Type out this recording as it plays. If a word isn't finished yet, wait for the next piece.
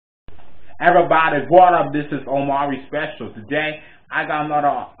Everybody, what up? This is Omari Special. Today, I got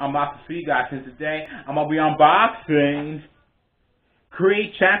another unboxing for you guys. And today, I'm going to be unboxing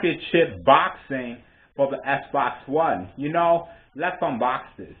Creed Championship Boxing for the Xbox One. You know, let's unbox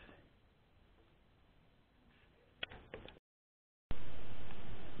this.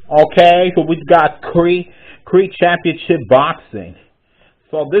 Okay, so we've got Creed Championship Boxing.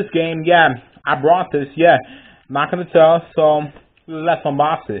 So this game, yeah, I brought this, yeah. Not going to tell, so let's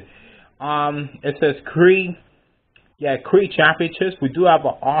unbox it. It says Creed Championships. We do have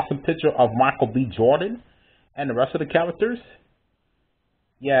an awesome picture of Michael B. Jordan and the rest of the characters.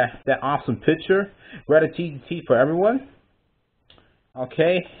 Yeah, that awesome picture. Rated TGT for everyone.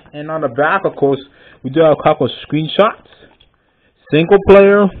 Okay, and on the back, of course, we do have a couple of screenshots. Single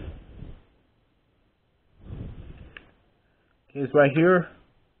player. It's right here.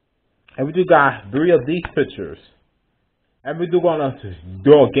 And we do got 3 of these pictures. And we do gonna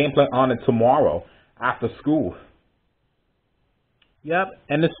do a gameplay on it tomorrow after school. Yep,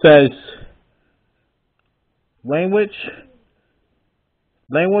 and it says language,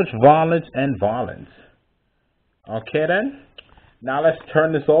 violence, and violence. Okay then. Now let's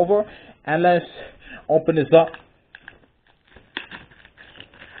turn this over and let's open this up.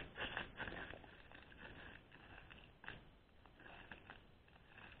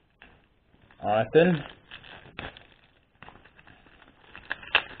 Alright then.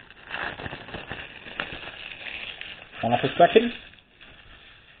 Hold on for a second.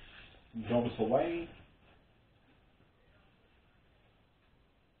 Throw this away.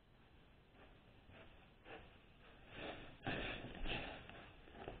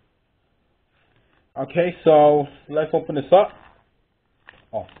 Okay, so let's open this up.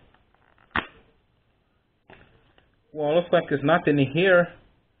 Oh. Well, it looks like there's nothing in here.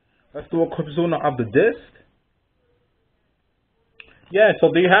 Let's do a quick zoom of the disc. Yeah,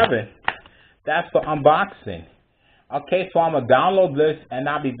 so there you have it. That's the unboxing. Okay, so I'm going to download this and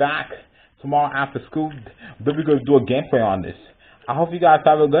I'll be back tomorrow after school. Then we're going to do a gameplay on this. I hope you guys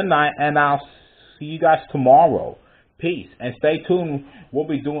have a good night and I'll see you guys tomorrow. Peace. And stay tuned. We'll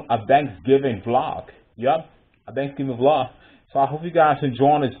be doing a Thanksgiving vlog. Yep, a Thanksgiving vlog. So I hope you guys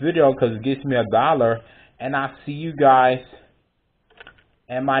enjoying this video because it gives me $1. And I'll see you guys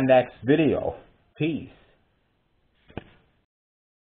in my next video. Peace.